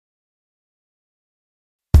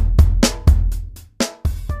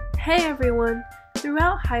Hey everyone!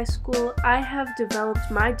 Throughout high school, I have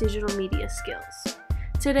developed my digital media skills.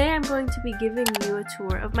 Today I'm going to be giving you a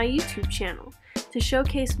tour of my YouTube channel to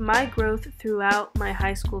showcase my growth throughout my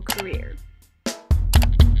high school career.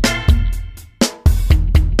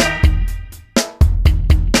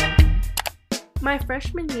 My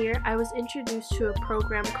freshman year, I was introduced to a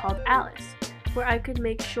program called Alice, where I could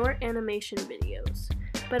make short animation videos,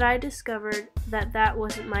 but I discovered that that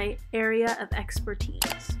wasn't my area of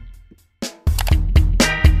expertise.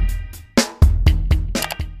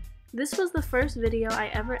 This was the first video I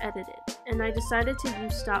ever edited, and I decided to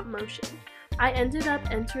use stop motion. I ended up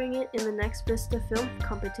entering it in the Next Vista film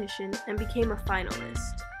competition and became a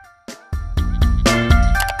finalist.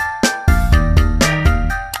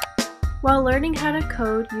 While learning how to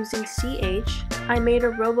code using CH, I made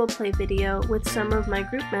a RoboPlay video with some of my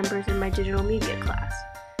group members in my digital media class.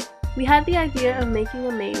 We had the idea of making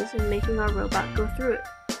a maze and making our robot go through it.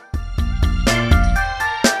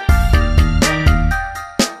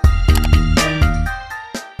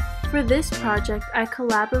 For this project, I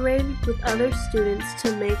collaborated with other students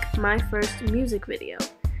to make my first music video,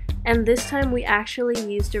 and this time we actually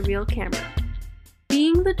used a real camera.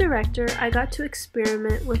 Being the director, I got to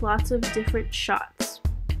experiment with lots of different shots.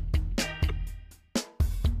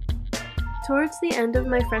 Towards the end of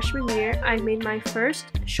my freshman year, I made my first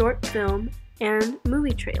short film and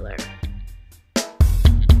movie trailer.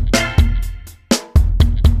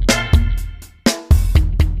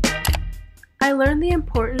 I learned the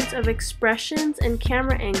importance of expressions and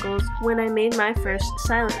camera angles when I made my first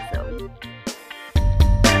silent film.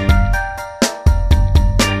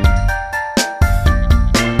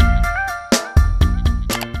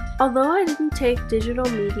 Although I didn't take digital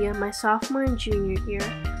media my sophomore and junior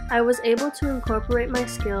year, I was able to incorporate my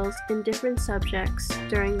skills in different subjects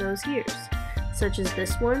during those years, such as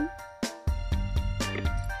this one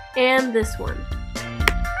and this one.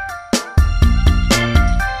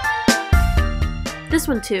 This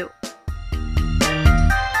one too.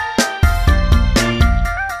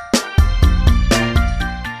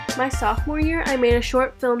 My sophomore year, I made a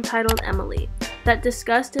short film titled Emily that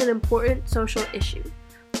discussed an important social issue.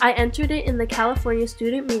 I entered it in the California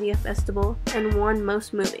Student Media Festival and won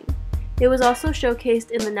Most Moving. It was also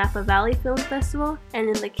showcased in the Napa Valley Film Festival and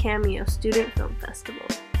in the Cameo Student Film Festival.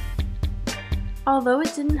 Although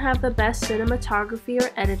it didn't have the best cinematography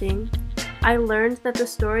or editing, I learned that the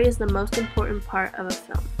story is the most important part of a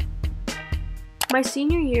film. My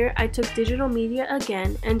senior year, I took digital media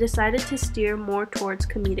again and decided to steer more towards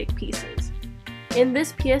comedic pieces. In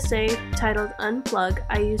this PSA titled Unplug,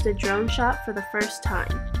 I used a drone shot for the first time.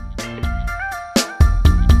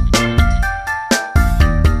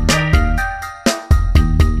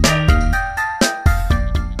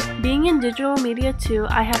 Being in digital media too,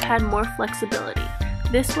 I have had more flexibility.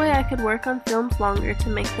 This way I could work on films longer to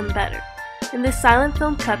make them better. In this silent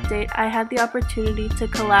film cup date, I had the opportunity to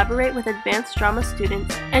collaborate with advanced drama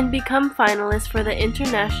students and become finalist for the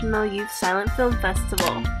International Youth Silent Film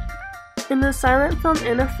Festival. In the silent film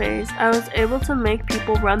interface, I was able to make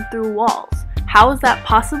people run through walls. How is that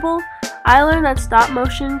possible? I learned that stop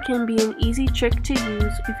motion can be an easy trick to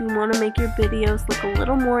use if you want to make your videos look a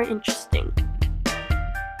little more interesting.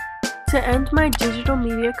 To end my digital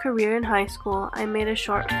media career in high school, I made a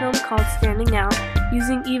short film called Standing Out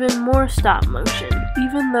using even more stop motion,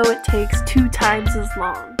 even though it takes 2 times as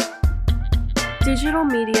long. Digital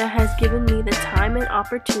media has given me the time and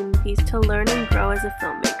opportunities to learn and grow as a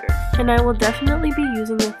filmmaker, and I will definitely be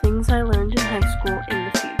using the things I learned in high school in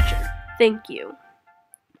the future. Thank you.